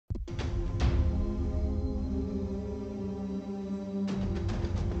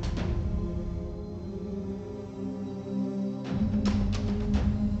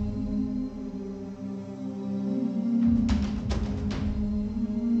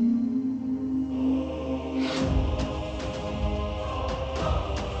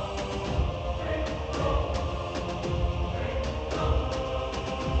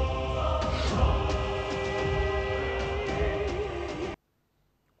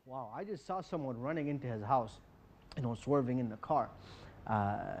Wow, I just saw someone running into his house, swerving in the car,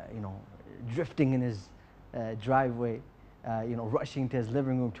 drifting in his driveway, rushing to his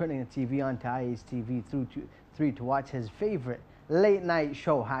living room, turning the TV on to IA's TV3 to watch his favorite late night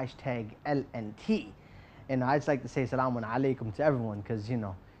show, #LNT. And I'd just like to say salamun alaikum to everyone, because,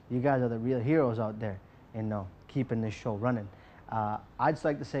 you guys are the real heroes out there, keeping this show running. I'd just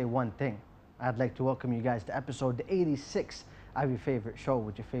like to say one thing. I'd like to welcome you guys to episode 86 of your favorite show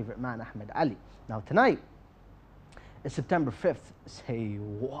with your favorite man, Ahmed Ali. Now tonight is September 5th. Say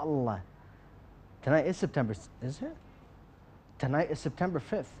wallah. Tonight is September, is it? Tonight is September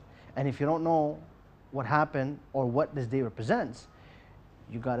 5th. And if you don't know what happened or what this day represents,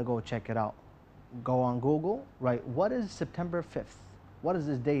 you gotta go check it out. Go on Google, write, what is September 5th? What is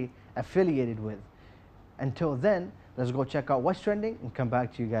this day affiliated with? Until then, let's go check out what's trending and come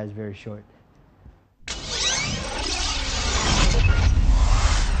back to you guys very short.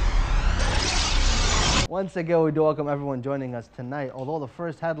 Once again, we do welcome everyone joining us tonight. Although the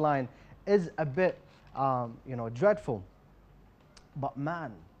first headline is a bit, dreadful, but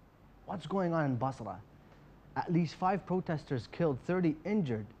man, what's going on in Basra? At least 5 protesters killed, 30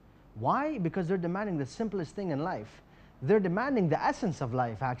 injured. Why? Because they're demanding the simplest thing in life. They're demanding the essence of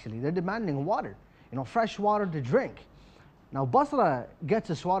life, actually. They're demanding water, fresh water to drink. Now, Basra gets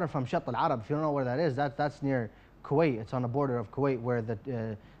its water from Shatt al-Arab. If you don't know where that is, that's near Kuwait. It's on the border of Kuwait, where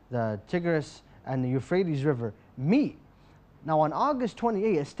the Tigris and the Euphrates River meet. Now, on August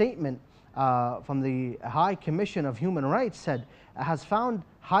 28, a statement from the High Commission of Human Rights said it has found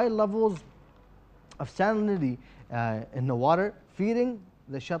high levels of salinity in the water feeding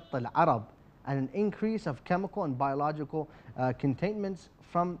the Shatt al-Arab, and an increase of chemical and biological contaminants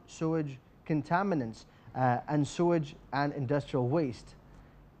from sewage contaminants and sewage and industrial waste.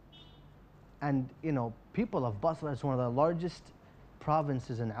 And people of Basra is one of the largest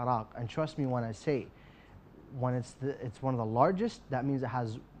provinces in Iraq, and trust me when I say, when it's one of the largest, that means it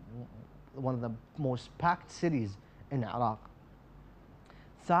has one of the most packed cities in Iraq.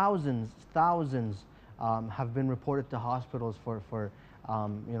 Thousands have been reported to hospitals for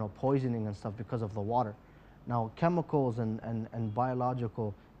poisoning and stuff because of the water. Now, chemicals and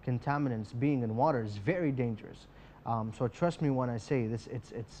biological contaminants being in water is very dangerous. So trust me when I say this,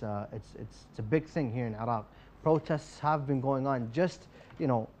 it's a big thing here in Iraq. Protests have been going on, just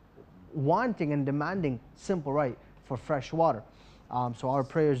wanting and demanding simple right for fresh water. So our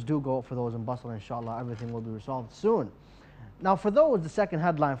prayers do go for those in Basra. Inshallah, everything will be resolved soon. Now, for those, the second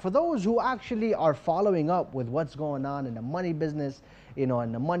headline, for those who actually are following up with what's going on in the money business, in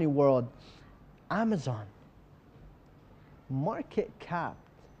the money world, Amazon, market capped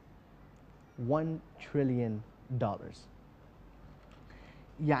 $1 trillion.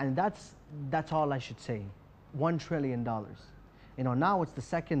 Yeah, and that's all I should say. $1 trillion. Now it's the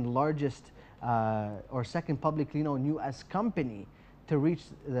second largest or second publicly known U.S. company to reach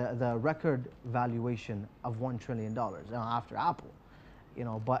the record valuation of $1 trillion after Apple.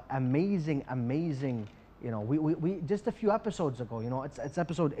 But amazing. We just a few episodes ago, it's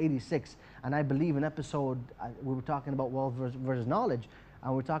episode 86, and I believe in episode we were talking about wealth versus knowledge,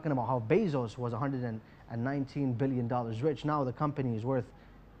 and we're talking about how Bezos was $119 billion rich. Now the company is worth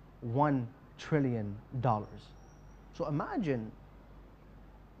 $1 trillion. So imagine,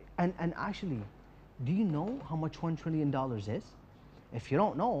 and actually, do you know how much $1 trillion is? If you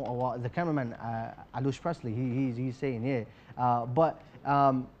don't know, well, the cameraman, Alush Presley, he's saying, yeah. But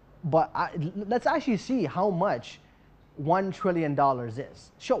let's actually see how much $1 trillion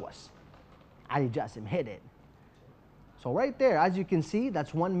is. Show us. Ali Jassim, hit it. So right there, as you can see,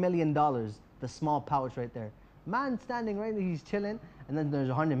 that's $1 million, the small pouch right there. Man standing right there, he's chilling, and then there's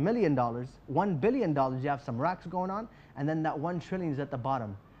 $100 million, $1 billion, you have some racks going on, and then that $1 trillion is at the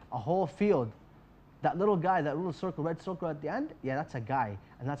bottom. A whole field. That little guy, that little circle, red circle at the end, yeah, that's a guy,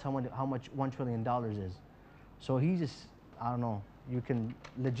 and that's how much $1 trillion is. So he just, I don't know, you can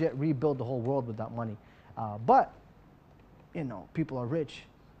legit rebuild the whole world with that money. But, people are rich,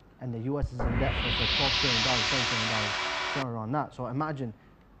 and the U.S. is in debt for $12 trillion, $7 trillion, somewhere around that. So imagine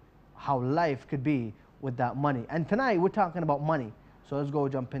how life could be with that money. And tonight, we're talking about money. So let's go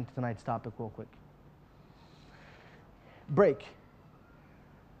jump into tonight's topic real quick. Break.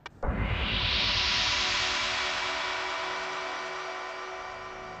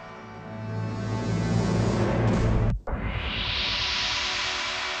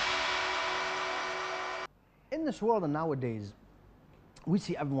 In this world and nowadays, we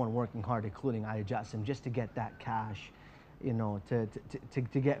see everyone working hard, including Ali Jassim, just to get that cash,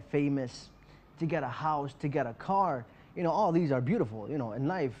 to get famous, to get a house, to get a car. All these are beautiful. In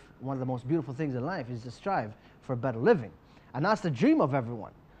life, one of the most beautiful things in life is to strive for a better living. And that's the dream of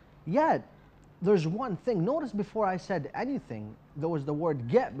everyone. Yet, there's one thing. Notice before I said anything, there was the word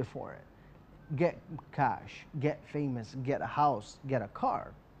get before it. Get cash, get famous, get a house, get a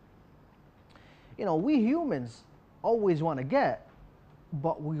car. You know, we humans always want to get,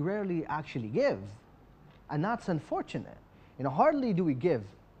 but we rarely actually give. And that's unfortunate. You know, hardly do we give.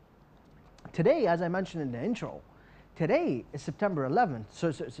 Today, as I mentioned in the intro, today is September 11th,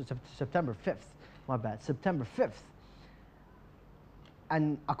 September 5th, my bad, September 5th.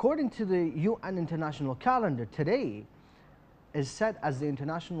 And according to the UN International Calendar, today is set as the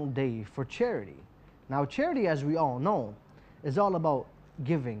International Day for Charity. Now, charity, as we all know, is all about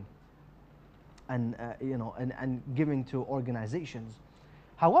giving and, and giving to organizations.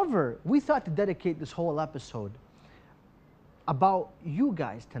 However, we thought to dedicate this whole episode about you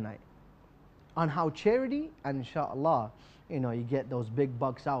guys tonight on how charity, and inshallah, you know, you get those big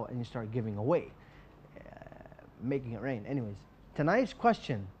bucks out and you start giving away, making it rain. Anyways, tonight's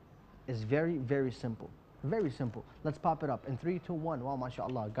question is very, very simple. Very simple. Let's pop it up in 3, 2, 1. Wow,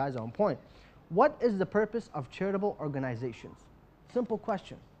 mashallah, guys are on point. What is the purpose of charitable organizations? Simple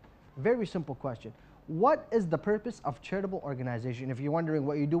question. Very simple question. What is the purpose of charitable organization? If you're wondering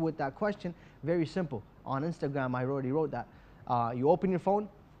what you do with that question, very simple. On Instagram, I already wrote that. You open your phone,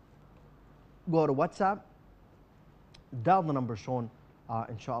 go to WhatsApp, dial the number shown,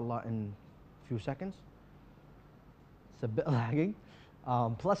 inshallah, in a few seconds. It's a bit lagging.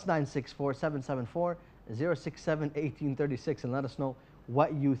 Plus 964 774 067 1836, and let us know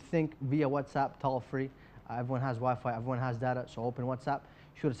what you think via WhatsApp, toll free. Everyone has Wi-Fi, everyone has data, so open WhatsApp.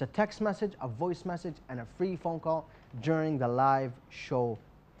 Shoot us a text message, a voice message, and a free phone call during the live show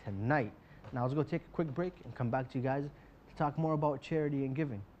tonight. Now let's go take a quick break and come back to you guys to talk more about charity and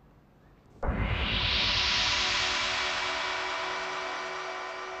giving.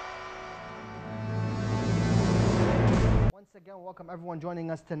 Once again, welcome everyone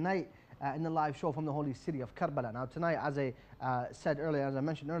joining us tonight in the live show from the holy city of Karbala. Now tonight, as I said earlier, as I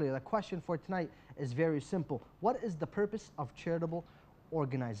mentioned earlier, the question for tonight is very simple. What is the purpose of charitable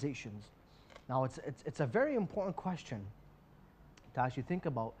organizations? Now it's a very important question to actually think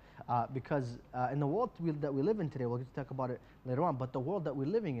about because in the world that we live in today, we'll get to talk about it later on, but the world that we're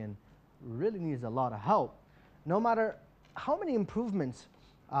living in really needs a lot of help. No matter how many improvements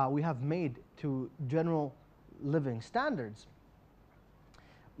we have made to general living standards,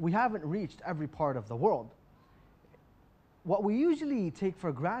 we haven't reached every part of the world. What we usually take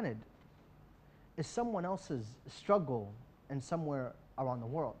for granted is someone else's struggle in somewhere around the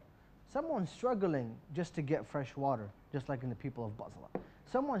world. Someone struggling just to get fresh water, just like in the people of Basra.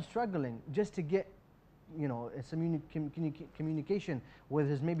 Someone struggling just to get, you know, some communication with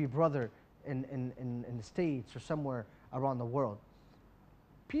his maybe brother in the States or somewhere around the world.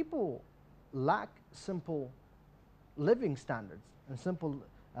 People lack simple living standards and simple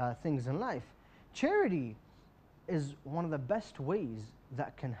things in life. Charity is one of the best ways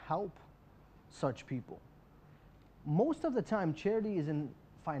that can help such people. Most of the time, charity is in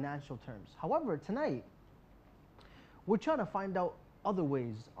financial terms. However, tonight, we're trying to find out other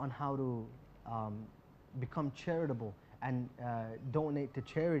ways on how to become charitable and donate to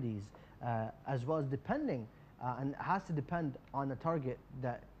charities, as well as depending, and it has to depend on the target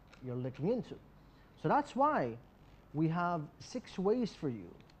that you're looking into. So that's why we have 6 ways for you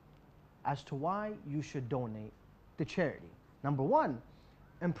as to why you should donate to charity. Number 1,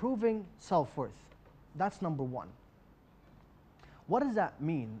 improving self-worth. That's number 1. What does that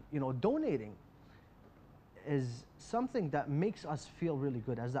mean? You know, donating is something that makes us feel really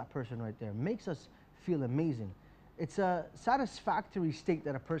good, as that person right there, makes us feel amazing. It's a satisfactory state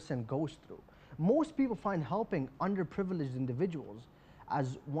that a person goes through. Most people find helping underprivileged individuals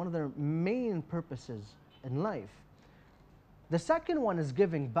as one of their main purposes in life. The second one is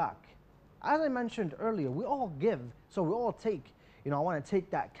giving back. As I mentioned earlier, we all give, so we all take. You know, I want to take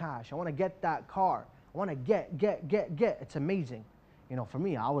that cash, I want to get that car, I want to get. It's amazing. You know, for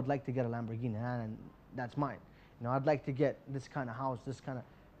me, I would like to get a Lamborghini, and that's mine. You know, I'd like to get this kind of house, this kind of,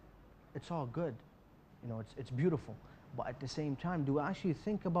 it's all good. You know, it's beautiful. But at the same time, do we actually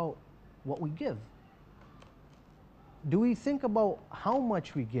think about what we give? Do we think about how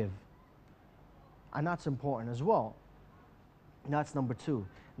much we give? And that's important as well. And that's number 2.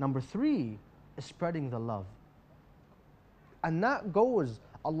 Number 3 is spreading the love. And that goes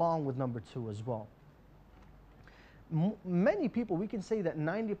along with number 2 as well. Many people, we can say that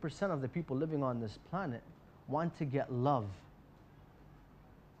 90% of the people living on this planet want to get love.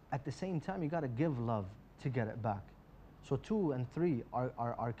 At the same time, you got to give love to get it back. So 2 and 3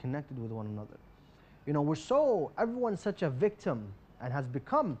 are connected with one another. You know, everyone's such a victim and has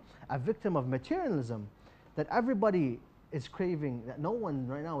become a victim of materialism that everybody is craving, that no one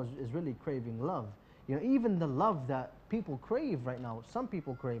right now is really craving love. You know, even the love that people crave right now, some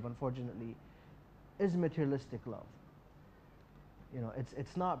people crave, unfortunately, is materialistic love. You know,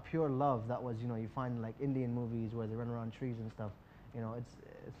 it's not pure love that was, you know, you find like Indian movies where they run around trees and stuff. You know,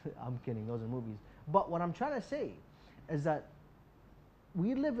 I'm kidding, those are movies. But what I'm trying to say is that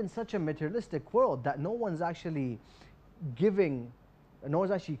we live in such a materialistic world that no one's actually giving, no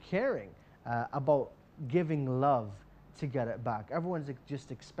one's actually caring about giving love to get it back. Everyone's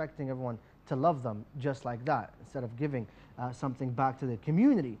just expecting everyone to love them just like that instead of giving something back to the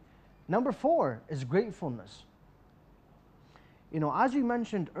community. Number 4 is gratefulness. You know, as we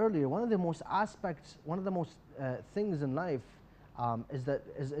mentioned earlier, one of the most things in life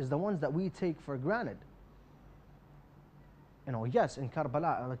is the ones that we take for granted. You know, yes, in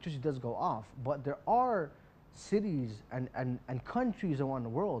Karbala, electricity does go off, but there are cities and countries around the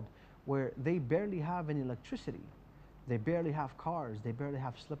world where they barely have any electricity. They barely have cars, they barely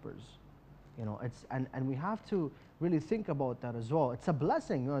have slippers. You know, and we have to really think about that as well. It's a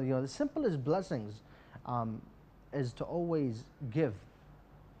blessing. You know, the simplest blessings is to always give.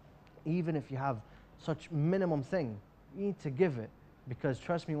 Even if you have such minimum thing, you need to give it, because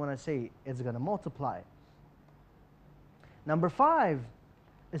trust me when I say it's going to multiply. Number 5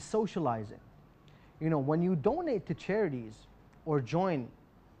 is socializing. You know, when you donate to charities or join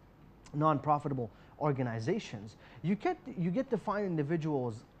non-profitable organizations, you get to find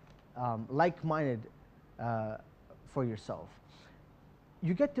individuals like-minded for yourself.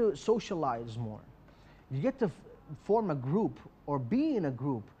 You get to socialize more. You get to form a group or be in a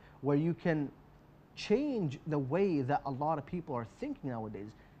group where you can change the way that a lot of people are thinking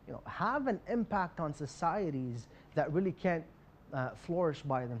nowadays. You know, have an impact on societies that really can't flourish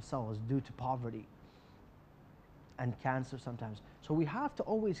by themselves due to poverty and cancer sometimes. So we have to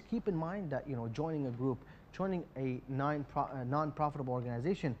always keep in mind that, you know, joining a group, joining a non-profitable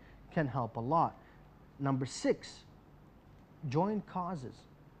organization can help a lot. Number 6, join causes.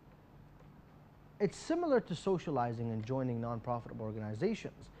 It's similar to socializing and joining non-profitable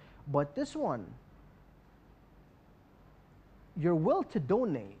organizations, but this one, your will to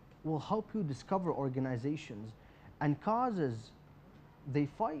donate will help you discover organizations and causes they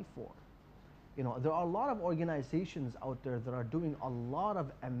fight for. You know, there are a lot of organizations out there that are doing a lot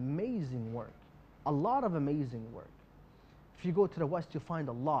of amazing work. A lot of amazing work. If you go to the West, you'll find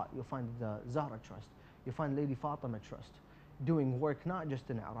a lot. You'll find the Zahra Trust. You'll find Lady Fatima Trust doing work not just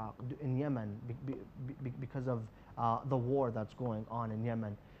in Iraq, in Yemen, because of the war that's going on in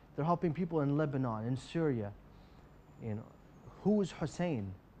Yemen. They're helping people in Lebanon, in Syria. You know, who's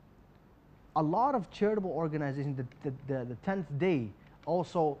Hussein? A lot of charitable organizations, the 10th Day,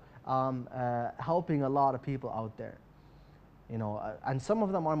 also helping a lot of people out there. You know, and some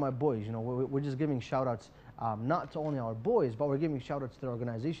of them are my boys. You know, we're just giving shout outs, not to only our boys, but we're giving shout outs to their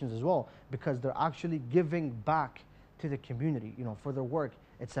organizations as well, because they're actually giving back to the community, you know, for their work.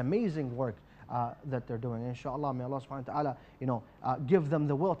 It's amazing work that they're doing. Inshallah, may Allah subhanahu wa ta'ala, you know, give them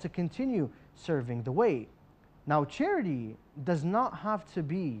the will to continue serving the way. Now, charity does not have to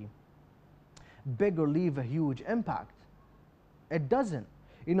be big or leave a huge impact. It doesn't.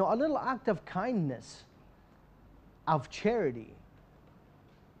 You know, a little act of kindness, of charity.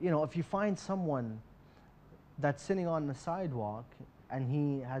 You know, if you find someone that's sitting on the sidewalk and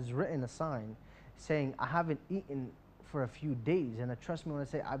he has written a sign saying, I haven't eaten for a few days, and trust me when I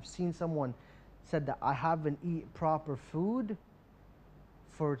say I've seen someone said that I haven't eaten proper food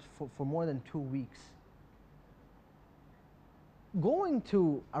for more than 2 weeks. Going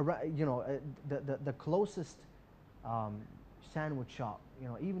to you know, the closest sandwich shop, you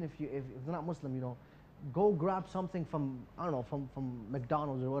know, even if you're not Muslim, you know, go grab something from, I don't know, from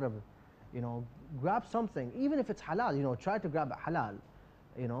McDonald's or whatever, you know, grab something, even if it's halal, you know, try to grab it halal,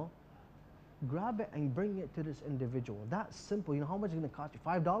 you know, grab it and bring it to this individual. That's simple. You know how much it's going to cost you?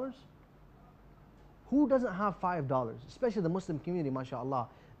 $5? Who doesn't have $5? Especially the Muslim community, mashallah.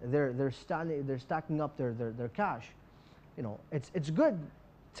 They're stacking up their cash. You know, it's good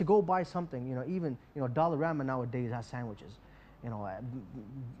to go buy something. You know, even, you know, Dollarama nowadays has sandwiches. You know,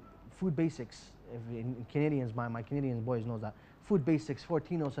 food basics. In Canadians, my Canadian boys knows that. Food basics,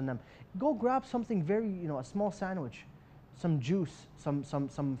 Fortinos and them. Go grab something very, you know, a small sandwich, some juice,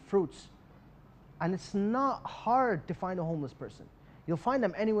 some fruits. And it's not hard to find a homeless person. You'll find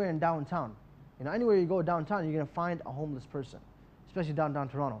them anywhere in downtown. You know, anywhere you go downtown, you're going to find a homeless person. Especially downtown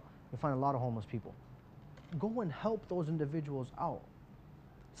Toronto, you'll find a lot of homeless people. Go and help those individuals out.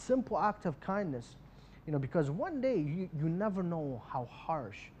 Simple act of kindness, you know, because one day you never know how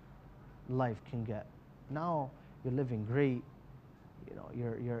harsh life can get. Now you're living great, you know,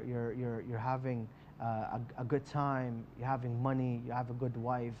 you're having a good time, you're having money, you have a good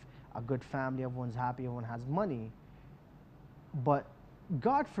wife, a good family, everyone's happy, everyone has money. But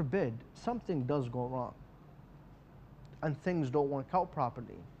God forbid something does go wrong and things don't work out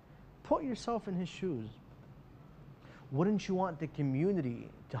properly. Put yourself in his shoes. Wouldn't you want the community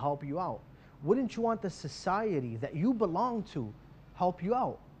to help you out? Wouldn't you want the society that you belong to help you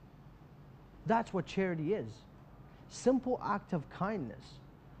out? That's what charity is. Simple act of kindness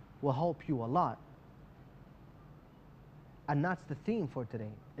will help you a lot. And that's the theme for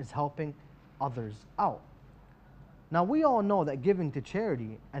today, is helping others out. Now we all know that giving to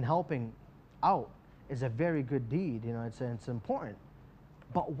charity and helping out is a very good deed, you know, it's important.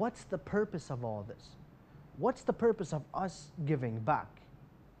 But what's the purpose of all this? What's the purpose of us giving back?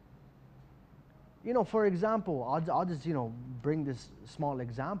 You know, for example, I'll just, you know, bring this small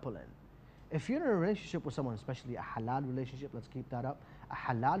example in. If you're in a relationship with someone, especially a halal relationship, let's keep that up, a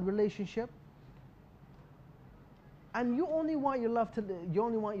halal relationship, and you only want your wife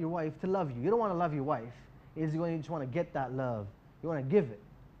to love you. You don't want to love your wife. You just want to get that love. You want to give it.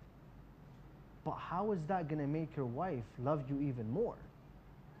 But how is that going to make your wife love you even more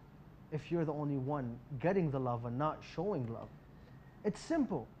if you're the only one getting the love and not showing love? It's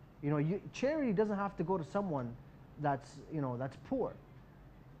simple. You know, charity doesn't have to go to someone that's, you know, that's poor.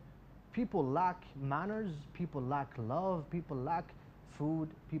 People lack manners, people lack love, people lack food,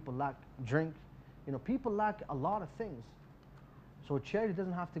 people lack drink. You know, people lack a lot of things. So charity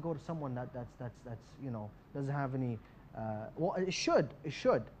doesn't have to go to someone that's you know, doesn't have any, well, it should.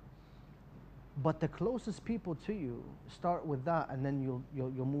 But the closest people to you, start with that, and then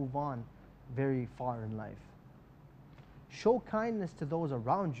you'll move on very far in life. Show kindness to those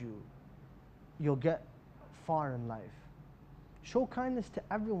around you, you'll get far in life. Show kindness to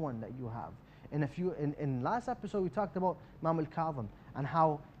everyone that you have. And if you, in last episode we talked about Imam al-Kadhim and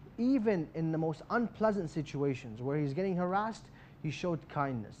how even in the most unpleasant situations where he's getting harassed, he showed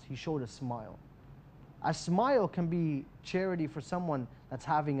kindness, he showed a smile. A smile can be charity for someone that's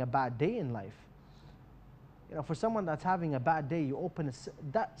having a bad day in life. You know, for someone that's having a bad day, you open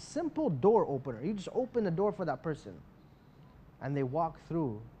that simple door opener. You just open the door for that person, and they walk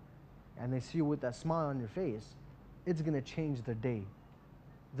through, and they see you with that smile on your face. It's gonna change their day.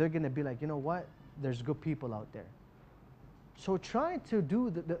 They're gonna be like, you know what? There's good people out there. So try to do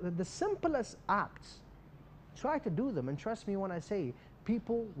the simplest acts. Try to do them, and trust me when I say,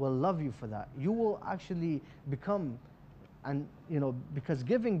 people will love you for that. You will actually become, and you know, because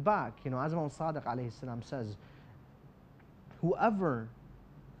giving back, you know, as Imam Sadiq alayhi salam says, whoever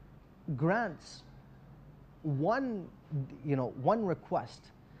grants one request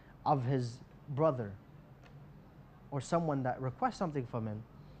of his brother or someone that requests something from him,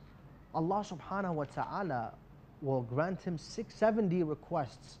 Allah subhanahu wa ta'ala will grant him 70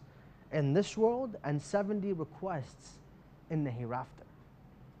 requests in this world and 70 requests in the hereafter.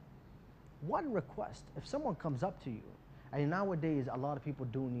 One request, if someone comes up to you, and nowadays a lot of people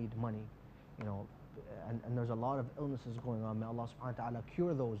do need money, you know, and there's a lot of illnesses going on. May Allah subhanahu wa ta'ala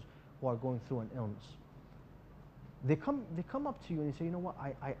cure those who are going through an illness. They come up to you and they say, you know what,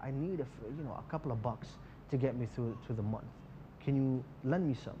 I need a couple of bucks to get me through the month. Can you lend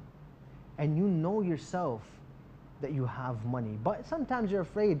me some? And you know yourself that you have money, but sometimes you're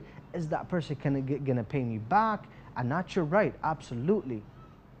afraid, is that person gonna pay me back? And that's your right, absolutely.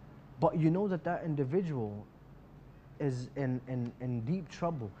 But you know that individual is in deep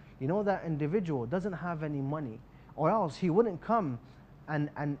trouble. You know that individual doesn't have any money, or else he wouldn't come and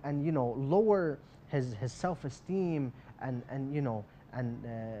you know, lower his self-esteem and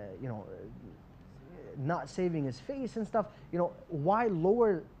not saving his face and stuff. You know, why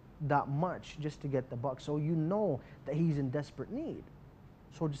lower that much just to get the buck? So you know that he's in desperate need.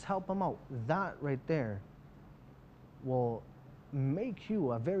 So just help him out. That right there will make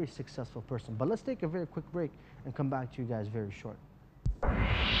you a very successful person. But let's take a very quick break and come back to you guys very short.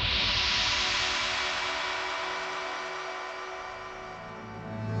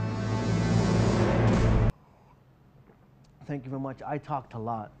 Thank you very much. I talked a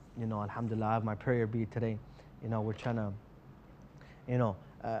lot, you know, alhamdulillah. I have my prayer bead today. You know, we're trying to, you know,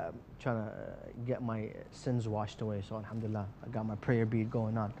 get my sins washed away. So alhamdulillah, I got my prayer bead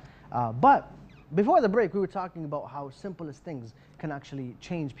going on. But before the break, we were talking about how simplest things can actually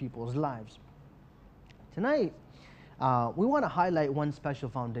change people's lives. Tonight, we want to highlight one special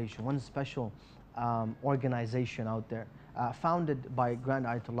foundation, one special organization out there, founded by Grand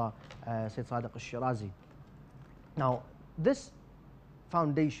Ayatollah Sayyid Sadiq al-Shirazi. Now, this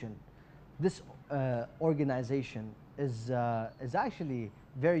foundation, this organization is actually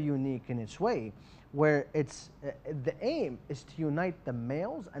very unique in its way, where the aim is to unite the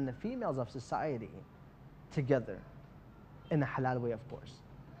males and the females of society together in a halal way, of course.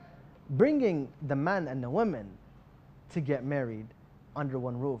 Bringing the man and the women to get married under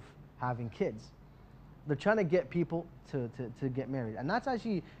one roof, having kids. They're trying to get people to get married. And that's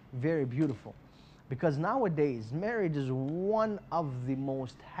actually very beautiful. Because nowadays, marriage is one of the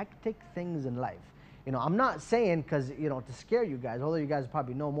most hectic things in life. You know, I'm not saying because, you know, to scare you guys, although you guys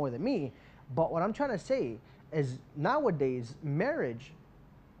probably know more than me, but what I'm trying to say is nowadays, marriage,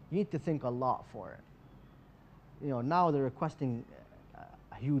 you need to think a lot for it. You know, now they're requesting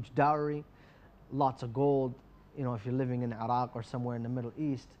a huge dowry, lots of gold. You know, if you're living in Iraq or somewhere in the Middle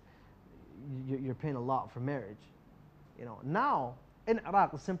East, you're paying a lot for marriage. You know, now in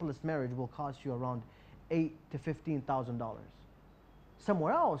Iraq, the simplest marriage will cost you around $8,000 to $15,000.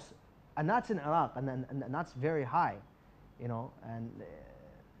 Somewhere else, and that's in Iraq, and that's very high, you know, and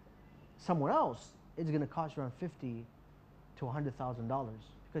somewhere else, it's going to cost you around $50,000 to $100,000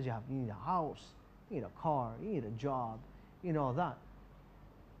 because you need a house, you need a car, you need a job, you know all that.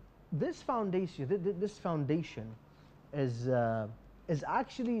 This foundation is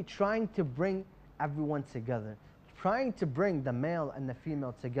actually trying to bring everyone together, trying to bring the male and the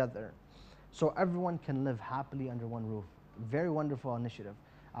female together so everyone can live happily under one roof. Very wonderful initiative.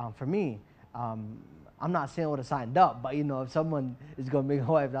 For me, I'm not saying I would have signed up, but you know, if someone is going to make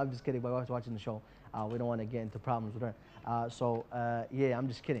a wife, I'm just kidding, my wife's watching the show. We don't want to get into problems with her. Yeah, I'm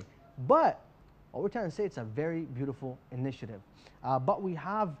just kidding. But what we're trying to say, it's a very beautiful initiative. But we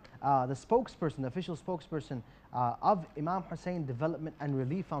have the spokesperson, the official spokesperson of Imam Hussein Development and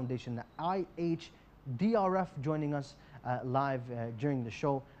Relief Foundation, the IHDRF, joining us live during the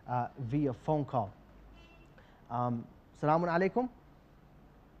show via phone call. Assalamu alaikum.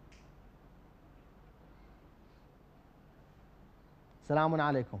 Assalamu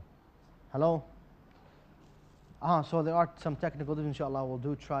alaikum. Hello. So there are some technical difficulties. Inshallah,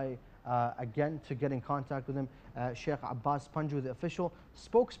 we'll try again to get in contact with him. Sheikh Abbas Panju, the official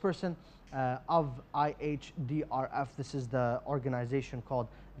spokesperson of IHDRF. This is the organization called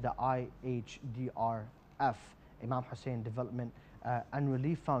the IHDRF, Imam Hussein Development and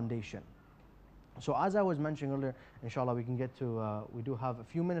Relief Foundation. So as I was mentioning earlier, inshallah, we can get to, we do have a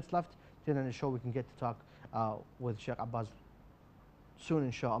few minutes left till the end of the show. We can get to talk with Sheikh Abbas soon,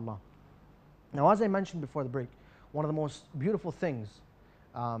 inshallah. Now, as I mentioned before the break, one of the most beautiful things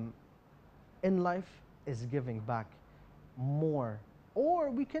in life is giving back more, or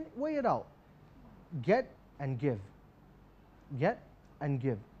we can weigh it out. Get and give. Get and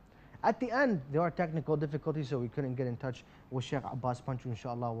give. At the end, there are technical difficulties, so we couldn't get in touch with Sheikh Abbas Panchu.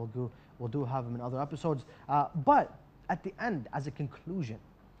 Inshallah, we'll do have him in other episodes. But at the end, as a conclusion,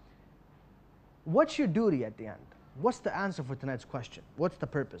 what's your duty at the end? What's the answer for tonight's question? What's the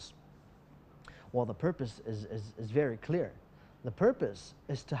purpose? Well, the purpose is very clear. The purpose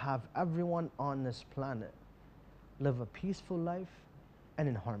is to have everyone on this planet live a peaceful life and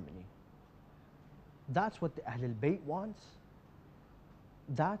in harmony. That's what the Ahlul Bayt wants.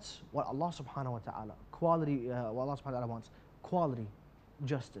 That's what Allah subhanahu wa ta'ala, what Allah subhanahu wa ta'ala wants. Quality,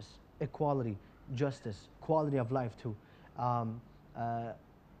 justice, equality, justice, quality of life too. A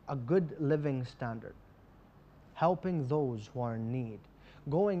good living standard. Helping those who are in need.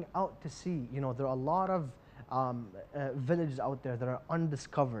 Going out to see, you know, there are a lot of villages out there that are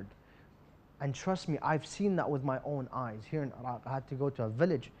undiscovered. And trust me, I've seen that with my own eyes. Here in Iraq, I had to go to a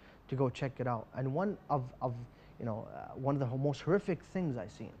village to go check it out. And one of one of the most horrific things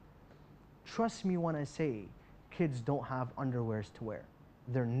I've seen. Trust me when I say kids don't have underwears to wear.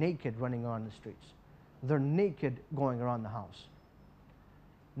 They're naked running around the streets. They're naked going around the house.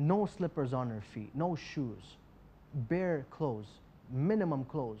 No slippers on their feet, no shoes, bare clothes, minimum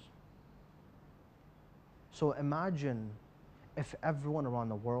clothes. So imagine if everyone around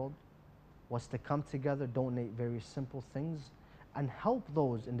the world was to come together, donate very simple things, and help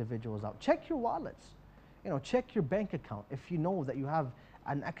those individuals out. Check your wallets. You know, check your bank account. If you know that you have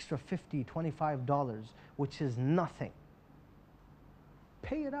an extra $50, $25, which is nothing,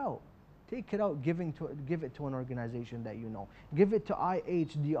 pay it out. Take it out, give it to an organization that you know. Give it to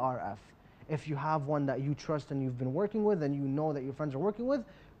IHDRF. If you have one that you trust and you've been working with and you know that your friends are working with,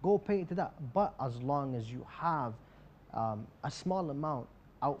 go pay it to that. But as long as you have a small amount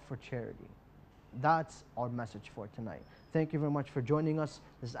out for charity. That's our message for tonight. Thank you very much for joining us.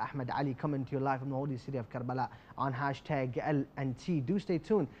 This is Ahmed Ali coming to you live from the holy city of Karbala on #LNT. Do stay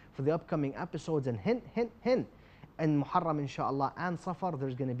tuned for the upcoming episodes, and hint, hint, hint, in Muharram inshallah and Safar,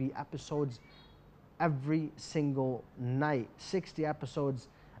 there's going to be episodes every single night. 60 episodes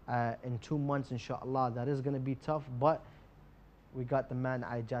in 2 months inshallah. That is going to be tough, but we got the man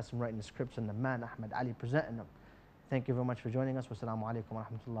Ali Jassim writing the scripts and the man Ahmed Ali presenting them. Thank you very much for joining us. Wassalamu alaikum wa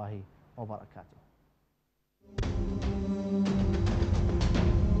rahmatullahi wa barakatuh.